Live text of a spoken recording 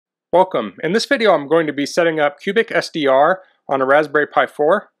Welcome. In this video I'm going to be setting up CubicSDR on a Raspberry Pi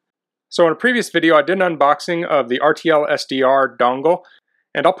 4. So in a previous video I did an unboxing of the RTL-SDR dongle,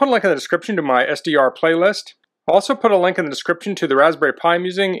 and I'll put a link in the description to my SDR playlist. I'll also put a link in the description to the Raspberry Pi I'm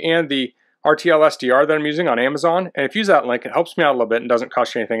using and the RTL-SDR that I'm using on Amazon, and if you use that link it helps me out a little bit and doesn't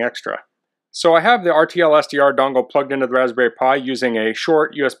cost you anything extra. So I have the RTL-SDR dongle plugged into the Raspberry Pi using a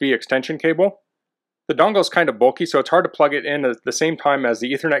short USB extension cable. The dongle is kind of bulky, so it's hard to plug it in at the same time as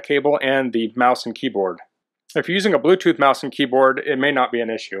the Ethernet cable and the mouse and keyboard. If you're using a Bluetooth mouse and keyboard, it may not be an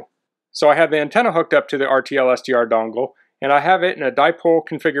issue. So I have the antenna hooked up to the RTL-SDR dongle, and I have it in a dipole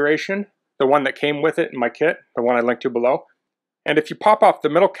configuration, the one that came with it in my kit, the one I linked to below. And if you pop off the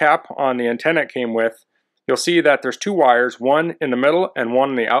middle cap on the antenna it came with, you'll see that there's two wires, one in the middle and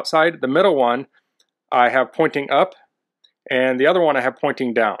one on the outside. The middle one I have pointing up, and the other one I have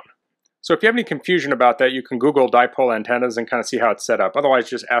pointing down. So if you have any confusion about that, you can Google dipole antennas and kind of see how it's set up. Otherwise,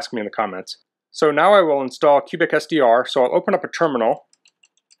 just ask me in the comments. So now I will install CubicSDR. So I'll open up a terminal.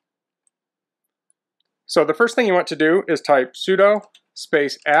 So the first thing you want to do is type sudo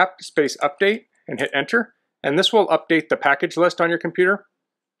space apt space update and hit enter. And this will update the package list on your computer.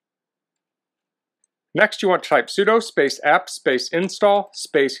 Next, you want to type sudo space apt space install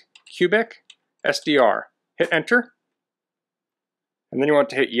space CubicSDR. Hit enter. And then you want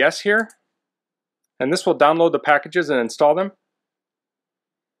to hit yes here, and this will download the packages and install them.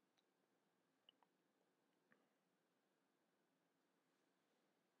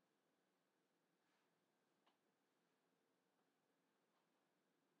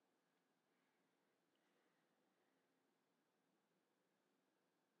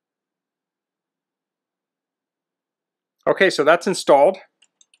 Okay, so that's installed.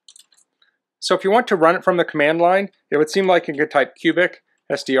 So if you want to run it from the command line, it would seem like you could type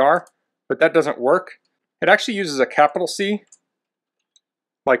CubicSDR, but that doesn't work. It actually uses a capital C,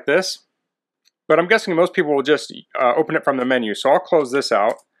 like this. But I'm guessing most people will just open it from the menu. So I'll close this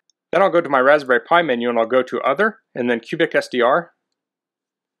out. Then I'll go to my Raspberry Pi menu and I'll go to Other, and then CubicSDR.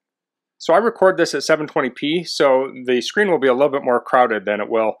 So I record this at 720p, so the screen will be a little bit more crowded than it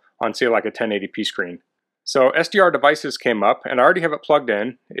will on, say, like a 1080p screen. So SDR devices came up, and I already have it plugged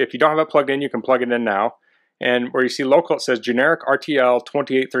in. If you don't have it plugged in, you can plug it in now. And where you see local, it says generic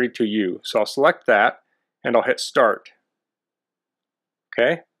RTL2832U. So I'll select that, and I'll hit start.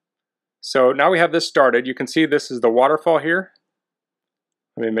 Okay, so now we have this started. You can see this is the waterfall here.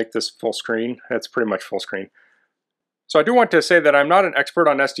 Let me make this full screen. That's pretty much full screen. So I do want to say that I'm not an expert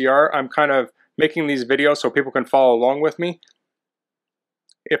on SDR. I'm kind of making these videos so people can follow along with me.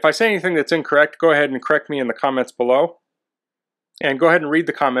 If I say anything that's incorrect, go ahead and correct me in the comments below. And go ahead and read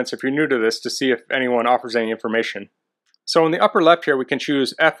the comments if you're new to this to see if anyone offers any information. So in the upper left here we can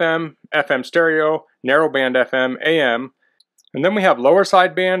choose FM, FM stereo, narrowband FM, AM, and then we have lower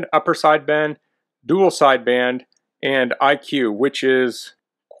sideband, upper sideband, dual sideband, and IQ, which is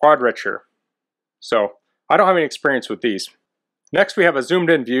quadrature. So I don't have any experience with these. Next we have a zoomed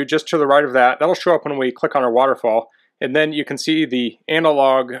in view just to the right of that. That'll show up when we click on our waterfall. And then you can see the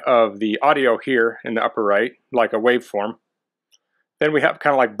analog of the audio here in the upper right, like a waveform. Then we have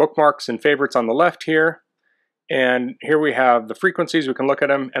kind of like bookmarks and favorites on the left here. And here we have the frequencies. We can look at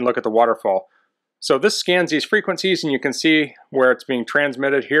them and look at the waterfall. So this scans these frequencies and you can see where it's being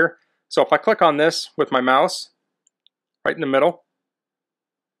transmitted here. So if I click on this with my mouse, right in the middle,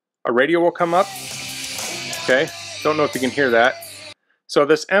 a radio will come up. Okay, don't know if you can hear that. So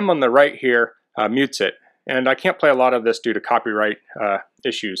this M on the right here mutes it. And I can't play a lot of this due to copyright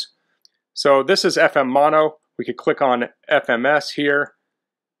issues. So this is FM mono. We could click on FMS here,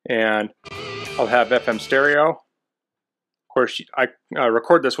 and I'll have FM stereo. Of course, I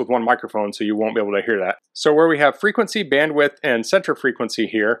record this with one microphone, so you won't be able to hear that. So where we have frequency, bandwidth, and center frequency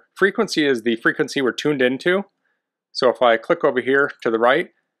here, frequency is the frequency we're tuned into. So if I click over here to the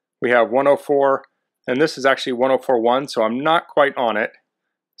right, we have 104, and this is actually 104.1, so I'm not quite on it.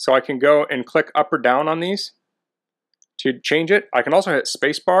 So I can go and click up or down on these to change it. I can also hit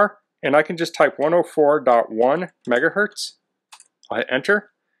spacebar, and I can just type 104.1 megahertz. I'll hit enter,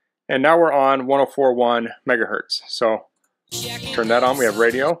 and now we're on 104.1 megahertz. So turn that on, we have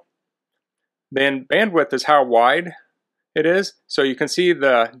radio. Then bandwidth is how wide it is. So you can see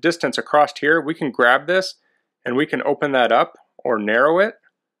the distance across here. We can grab this, and we can open that up or narrow it.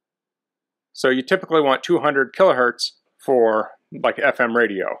 So you typically want 200 kilohertz for like FM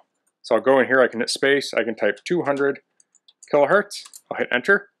radio. So I'll go in here, I can hit space, I can type 200 kilohertz, I'll hit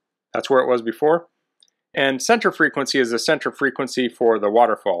enter. That's where it was before. And center frequency is the center frequency for the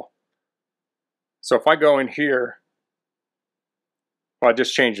waterfall. So if I go in here, well, I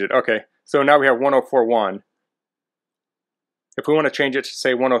just changed it, okay. So now we have 104.1. If we want to change it to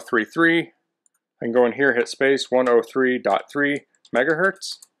say 103.3, I can go in here, hit space, 103.3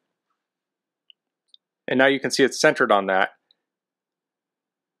 megahertz. And now you can see it's centered on that.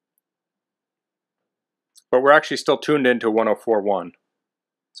 But we're actually still tuned into 104.1.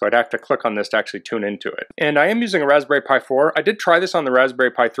 So I'd have to click on this to actually tune into it. And I am using a Raspberry Pi 4. I did try this on the Raspberry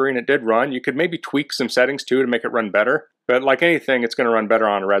Pi 3 and it did run. You could maybe tweak some settings too to make it run better. But like anything, it's going to run better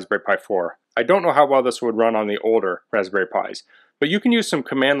on a Raspberry Pi 4. I don't know how well this would run on the older Raspberry Pis. But you can use some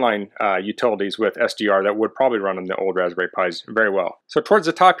command line utilities with SDR that would probably run on the old Raspberry Pis very well. So towards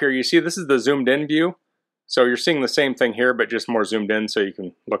the top here, you see this is the zoomed in view. So you're seeing the same thing here, but just more zoomed in so you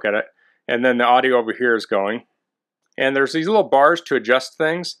can look at it. And then the audio over here is going. And there's these little bars to adjust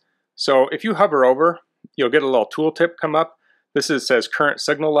things. So if you hover over, you'll get a little tooltip come up. This says current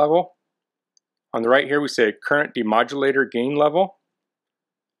signal level. On the right here we say current demodulator gain level.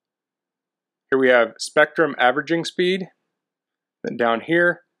 Here we have spectrum averaging speed. Then down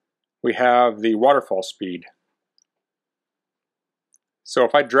here we have the waterfall speed. So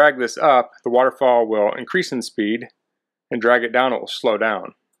if I drag this up, the waterfall will increase in speed, and drag it down, it will slow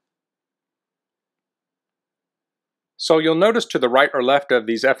down. So you'll notice to the right or left of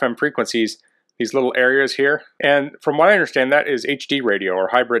these FM frequencies, these little areas here. And from what I understand, that is HD radio or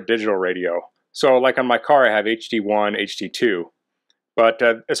hybrid digital radio. So like on my car, I have HD1, HD2. But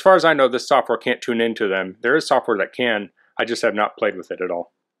as far as I know, this software can't tune into them. There is software that can, I just have not played with it at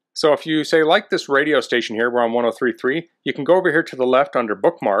all. So if you say like this radio station here, we're on 103.3, you can go over here to the left under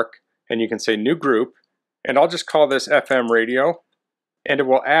bookmark and you can say new group, and I'll just call this FM radio, and it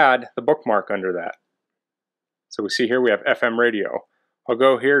will add the bookmark under that. So we see here we have FM radio. I'll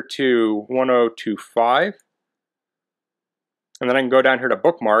go here to 102.5, and then I can go down here to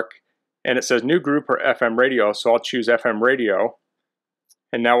bookmark, and it says new group or FM radio, so I'll choose FM radio,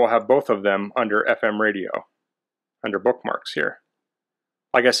 and now we'll have both of them under FM radio, under bookmarks here.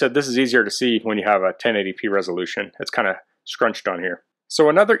 Like I said, this is easier to see when you have a 1080p resolution. It's kind of scrunched on here. So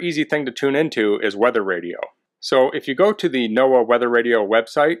another easy thing to tune into is weather radio. So if you go to the NOAA Weather Radio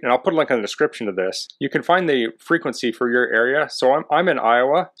website, and I'll put a link in the description to this, you can find the frequency for your area. So I'm in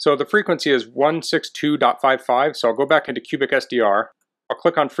Iowa, so the frequency is 162.55, so I'll go back into CubicSDR. I'll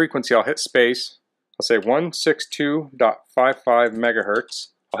click on frequency, I'll hit space, I'll say 162.55 megahertz,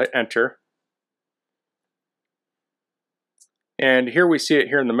 I'll hit enter. And here we see it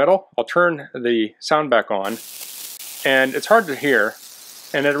here in the middle. I'll turn the sound back on, and it's hard to hear.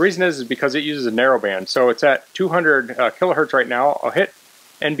 And the reason is because it uses a narrowband. So it's at 200 kilohertz right now. I'll hit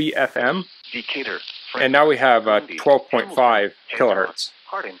NBFM, Decatur, and now we have 12.5 kilohertz.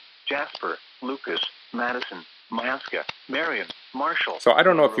 Harding, Jasper, Lucas, Madison, Mayaska, Marion, Marshall. So I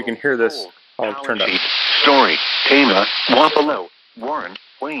don't know if you can hear this. I'll turn it up. Story, Tama, Wapello, Warren,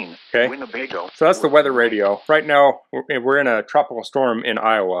 Wayne, okay. Winnebago. So that's the weather radio. Right now, we're in a tropical storm in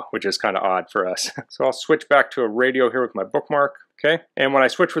Iowa, which is kind of odd for us. So I'll switch back to a radio here with my bookmark. Okay, and when I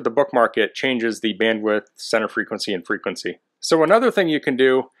switch with the bookmark, it changes the bandwidth, center frequency, and frequency. So another thing you can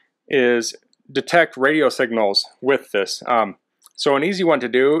do is detect radio signals with this. So an easy one to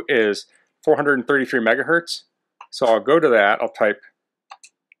do is 433 megahertz. So I'll go to that, I'll type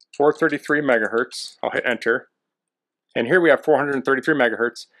 433 megahertz, I'll hit enter. And here we have 433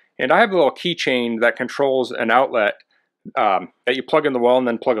 megahertz. And I have a little keychain that controls an outlet that you plug in the wall and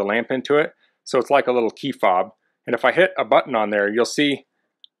then plug a lamp into it. So it's like a little key fob. And if I hit a button on there, you'll see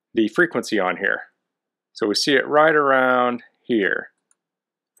the frequency on here. So we see it right around here,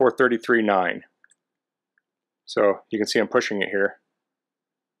 433.9. So you can see I'm pushing it here.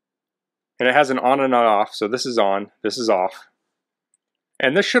 And it has an on and an off, so this is on, this is off.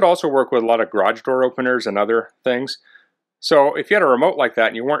 And this should also work with a lot of garage door openers and other things. So if you had a remote like that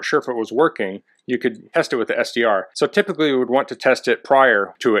and you weren't sure if it was working, you could test it with the SDR. So typically you would want to test it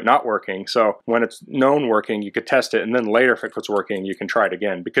prior to it not working. So when it's known working, you could test it, and then later if it's working, you can try it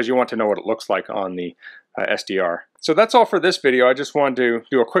again because you want to know what it looks like on the SDR. So that's all for this video. I just wanted to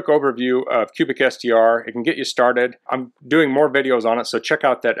do a quick overview of CubicSDR. It can get you started. I'm doing more videos on it, so check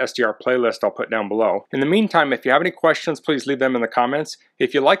out that SDR playlist I'll put down below. In the meantime, if you have any questions, please leave them in the comments.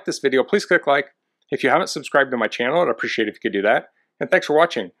 If you like this video, please click like. If you haven't subscribed to my channel, I'd appreciate it if you could do that. And thanks for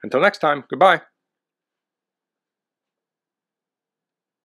watching. Until next time, goodbye.